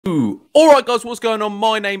All right, guys, what's going on?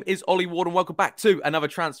 My name is Ollie Ward, and welcome back to another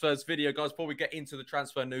transfers video, guys. Before we get into the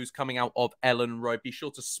transfer news coming out of Ellen Road, be sure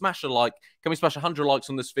to smash a like. Can we smash 100 likes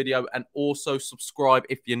on this video, and also subscribe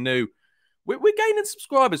if you're new? We're gaining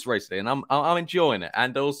subscribers recently, and I'm enjoying it.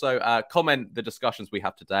 And also comment the discussions we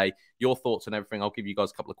have today, your thoughts and everything. I'll give you guys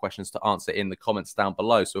a couple of questions to answer in the comments down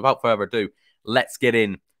below. So without further ado, let's get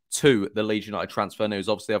in to the Leeds United transfer news.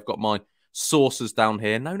 Obviously, I've got my sources down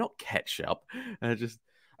here. No, not ketchup.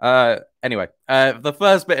 Anyway, the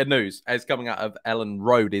first bit of news is coming out of Ellen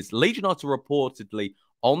Road is Leeds United reportedly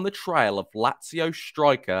on the trail of Lazio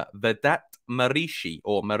striker Vedat Muriqi,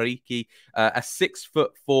 a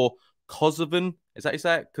 6'4" Kosovan. Is that how you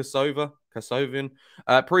say it? Kosovan.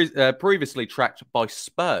 Previously tracked by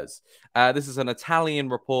Spurs. This is an Italian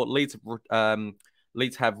report. Leeds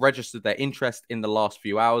have registered their interest in the last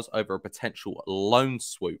few hours over a potential loan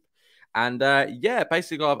swoop. And yeah,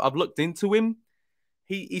 basically, I've looked into him.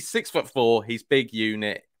 He's 6'4". He's big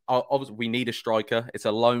unit. Obviously, we need a striker. It's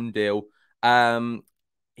a loan deal. He was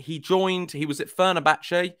at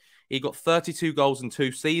Fenerbahce. He got 32 goals in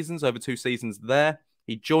 2 seasons, over 2 seasons there.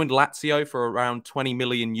 He joined Lazio for around 20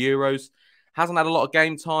 million euros. Hasn't had a lot of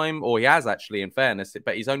game time, or he has actually, in fairness,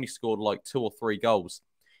 but he's only scored like 2 or 3 goals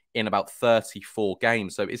in about 34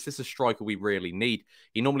 games. So is this a striker we really need?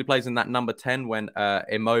 He normally plays in that number 10 when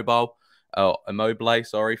Immobile, for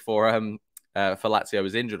Lazio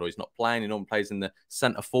is injured or he's not playing. He normally plays in the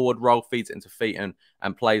centre forward role, feeds it into feet and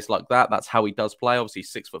plays like that. That's how he does play. Obviously,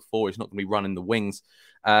 he's 6'4". He's not going to be running the wings.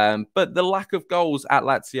 But the lack of goals at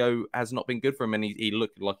Lazio has not been good for him, and he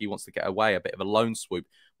looked like he wants to get away, a bit of a loan swoop,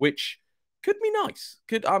 which could be nice.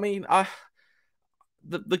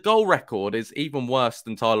 The goal record is even worse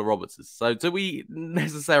than Tyler Roberts'. So do we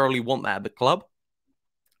necessarily want that at the club?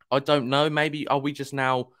 I don't know. Maybe are we just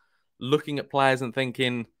now looking at players and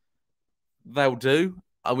thinking they'll do?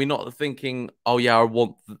 Are we not thinking, oh yeah,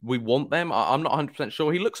 we want them? I'm not 100%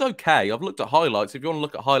 sure. He looks okay. I've looked at highlights. If you want to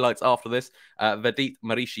look at highlights after this, Vedat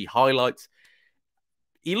Muriqi highlights.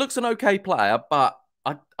 He looks an okay player, but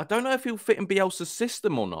I don't know if he'll fit in Bielsa's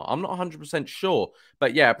system or not. I'm not 100% sure.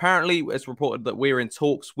 But yeah, apparently it's reported that we're in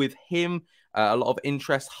talks with him. A lot of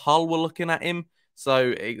interest. Hull were looking at him.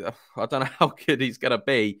 So I don't know how good he's going to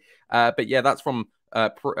be. But yeah, that's from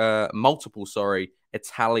multiple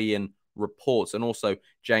Italian reports, and also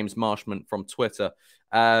James Marshman from Twitter.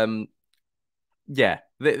 Yeah,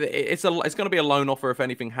 it's going to be a loan offer if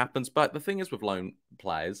anything happens. But the thing is with loan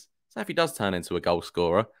players, so if he does turn into a goal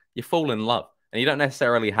scorer, you fall in love, and you don't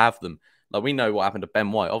necessarily have them. Like we know what happened to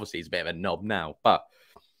Ben White. Obviously, he's a bit of a knob now, but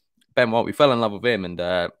Ben White, we fell in love with him,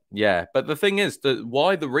 and yeah. But the thing is,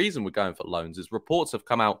 the reason we're going for loans is reports have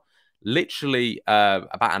come out literally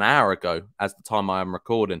about an hour ago, as the time I am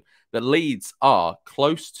recording, that Leeds are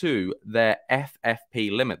close to their FFP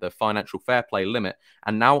limit, the financial fair play limit,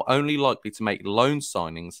 and now only likely to make loan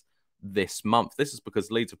signings this month. This is because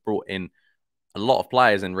Leeds have brought in a lot of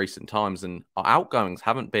players in recent times, and our outgoings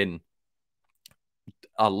haven't been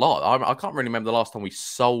a lot. I can't really remember the last time we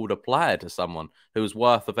sold a player to someone who was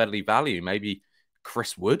worth of any value. Maybe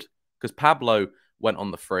Chris Wood, because Pablo went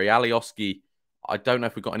on the free. Alioski, I don't know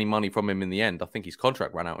if we got any money from him in the end. I think his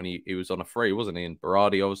contract ran out when he was on a free, wasn't he? And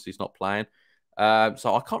Berardi, obviously, he's not playing.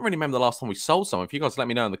 So I can't really remember the last time we sold someone. If you guys let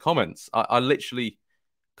me know in the comments, I literally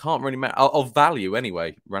can't really remember. Of value,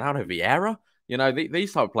 anyway. Ronaldo Vieira? You know,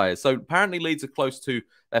 these type of players. So apparently Leeds are close to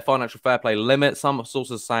their financial fair play limit. Some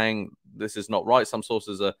sources are saying this is not right. Some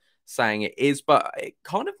sources are saying it is. But it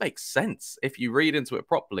kind of makes sense if you read into it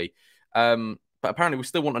properly. But apparently we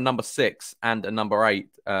still want a number 6 and a number 8,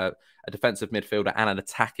 a defensive midfielder and an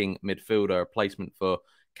attacking midfielder, a replacement for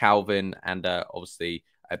Calvin, and obviously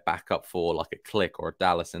a backup for like a Click or a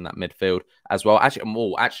Dallas in that midfield as well.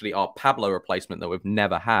 Actually our Pablo replacement that we've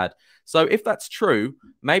never had. So if that's true,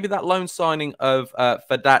 maybe that loan signing of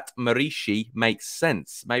Vedat Muriqi makes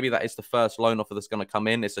sense. Maybe that is the first loan offer that's going to come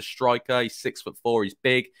in. It's a striker. He's 6'4". He's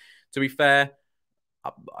big. To be fair,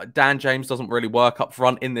 Dan James doesn't really work up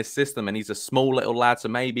front in this system, and he's a small little lad, so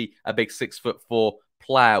maybe a big 6'4"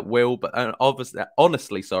 player will. But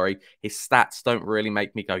honestly, his stats don't really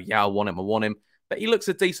make me go, yeah, I want him. But he looks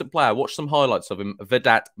a decent player. Watch some highlights of him.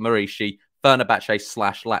 Vedat Muriqi,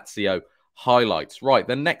 Fenerbahce/Lazio highlights. Right,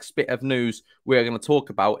 the next bit of news we're going to talk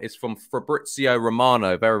about is from Fabrizio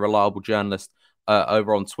Romano, very reliable journalist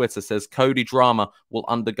over on Twitter. Says Cody Drameh will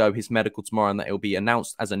undergo his medical tomorrow and that he'll be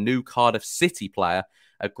announced as a new Cardiff City player.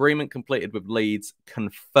 Agreement completed with Leeds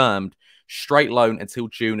confirmed. Straight loan until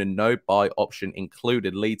June and no buy option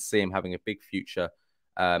included. Leeds see him having a big future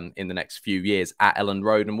in the next few years at Ellen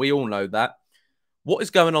Road, and we all know that. What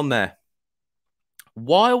is going on there?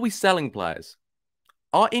 Why are we selling players?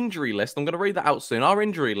 our injury list, I'm going to read that out soon. Our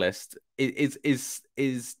injury list is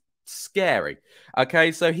scary.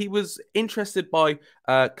 Okay, so he was interested by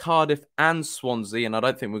Cardiff and Swansea, and I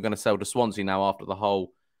don't think we're going to sell to Swansea now after the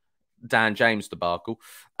whole Dan James debacle.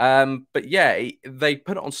 But yeah, they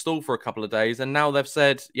put it on stall for a couple of days, and now they've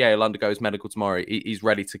said, yeah, he'll undergo his medical tomorrow. He's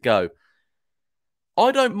ready to go.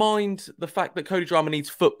 I don't mind the fact that Cody Drameh needs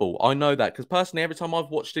football. I know that because personally, every time I've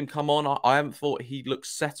watched him come on, I haven't thought he looks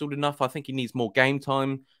settled enough. I think he needs more game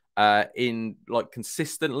time in like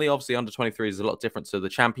consistently. Obviously, under 23 is a lot different to the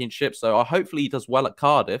Championship. So hopefully he does well at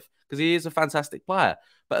Cardiff because he is a fantastic player.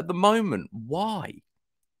 But at the moment, why?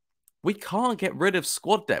 We can't get rid of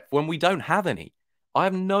squad depth when we don't have any. I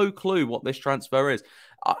have no clue what this transfer is.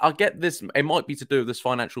 I get this. It might be to do with this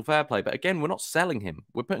financial fair play. But again, we're not selling him.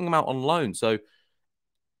 We're putting him out on loan. So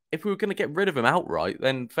if we were going to get rid of him outright,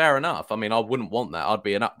 then fair enough. I mean, I wouldn't want that. I'd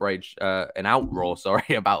be an outroar,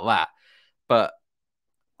 sorry, about that. But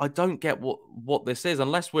I don't get what this is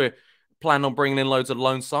unless we're planning on bringing in loads of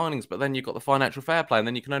loan signings. But then you've got the financial fair play, and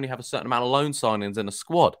then you can only have a certain amount of loan signings in a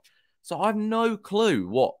squad. So I have no clue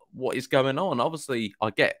what is going on. Obviously, I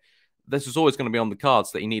get this was always going to be on the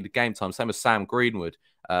cards that he needed game time. Same as Sam Greenwood.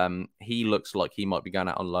 He looks like he might be going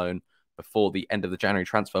out on loan before the end of the January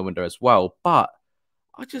transfer window as well. But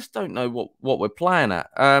I just don't know what we're playing at.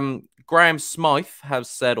 Graham Smythe has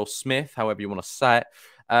said, or Smith, however you want to say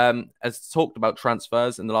it, has talked about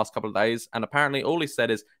transfers in the last couple of days. And apparently all he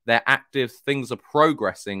said is they're active, things are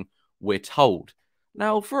progressing, we're told.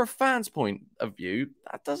 Now, for a fan's point of view,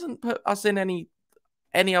 that doesn't put us in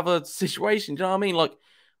any other situation. Do you know what I mean? Like,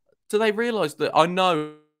 do they realise that I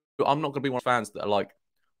know I'm not going to be one of the fans that are like,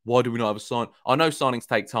 why do we not have a sign? I know signings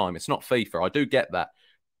take time. It's not FIFA. I do get that.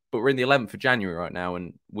 But we're in the 11th of January right now,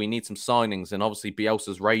 and we need some signings. And obviously,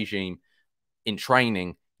 Bielsa's regime in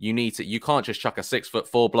training, you can't just chuck a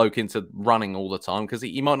 6'4" bloke into running all the time because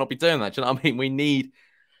he might not be doing that. Do you know what I mean?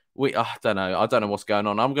 I don't know what's going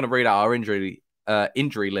on. I'm going to read out our injury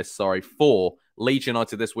list, for Leeds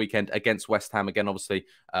United this weekend against West Ham. Again, obviously,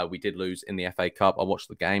 we did lose in the FA Cup. I watched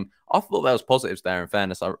the game. I thought there was positives there, in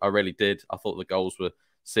fairness. I really did. I thought the goals were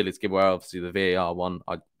silly to give away. Obviously, the VAR one,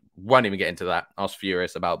 I won't even get into that. I was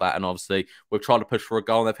furious about that. And obviously, we've tried to push for a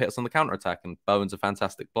goal and they've hit us on the counter-attack. And Bowen's a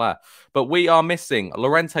fantastic player. But we are missing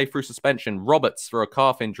Llorente through suspension, Roberts for a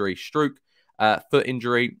calf injury, Struijk foot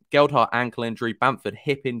injury, Geldhart ankle injury, Bamford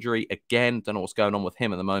hip injury. Again, don't know what's going on with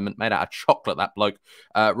him at the moment. Made out of chocolate, that bloke.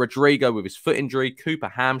 Rodrigo with his foot injury, Cooper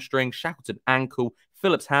hamstring, Shackleton ankle,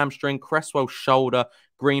 Phillips hamstring, Cresswell shoulder,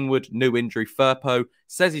 Greenwood new injury, Firpo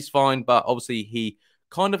says he's fine, but obviously he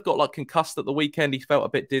kind of got like concussed at the weekend. He felt a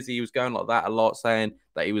bit dizzy. He was going like that a lot, saying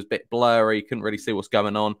that he was a bit blurry, couldn't really see what's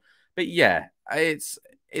going on. But yeah, it's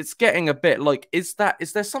getting a bit like, is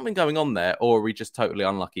there something going on there, or are we just totally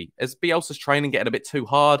unlucky? Is Bielsa's training getting a bit too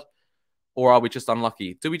hard, or are we just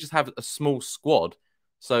unlucky? Do we just have a small squad,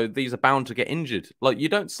 so these are bound to get injured? Like, you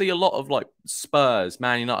don't see a lot of like Spurs,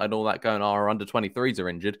 Man United, and all that going, our under 23s are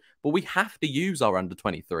injured, but we have to use our under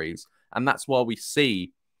 23s, and that's why we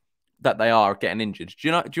see that they are getting injured. Do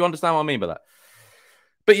you understand what I mean by that?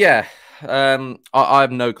 But yeah, I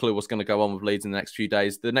have no clue what's going to go on with Leeds in the next few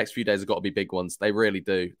days. The next few days have got to be big ones. They really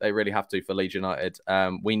do. They really have to for Leeds United.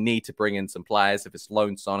 We need to bring in some players. If it's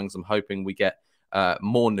loan signings, I'm hoping we get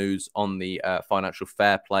more news on the financial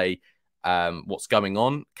fair play. What's going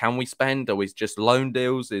on? Can we spend? Are we just loan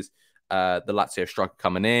deals? Is the Lazio striker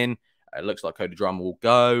coming in? It looks like Cody Drameh will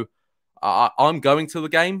go. I'm going to the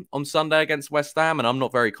game on Sunday against West Ham, and I'm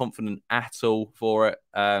not very confident at all for it.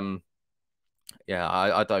 Yeah,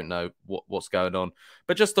 I don't know what's going on.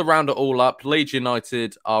 But just to round it all up, Leeds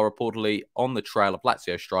United are reportedly on the trail of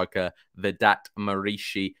Lazio striker Vedat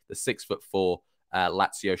Muriqi, the 6'4"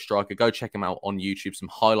 Lazio striker. Go check him out on YouTube. Some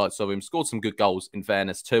highlights of him. Scored some good goals, in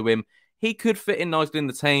fairness to him. He could fit in nicely in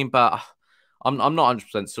the team, but I'm not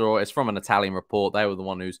 100% sure. It's from an Italian report. They were the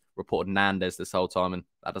one who's reported Nandes this whole time, and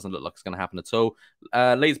that doesn't look like it's going to happen at all.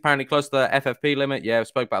 Leeds apparently close to the FFP limit. Yeah, we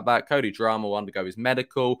spoke about that. Cody Drameh will undergo his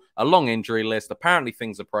medical. A long injury list. Apparently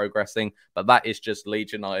things are progressing, but that is just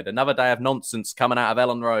Leeds United. Another day of nonsense coming out of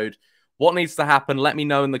Ellen Road. What needs to happen? Let me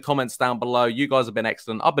know in the comments down below. You guys have been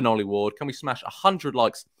excellent. I've been Ollie Ward. Can we smash 100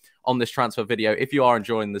 likes on this transfer video if you are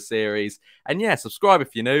enjoying the series? And yeah, subscribe if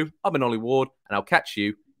you're new. I've been Ollie Ward, and I'll catch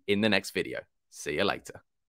you in the next video. See you later.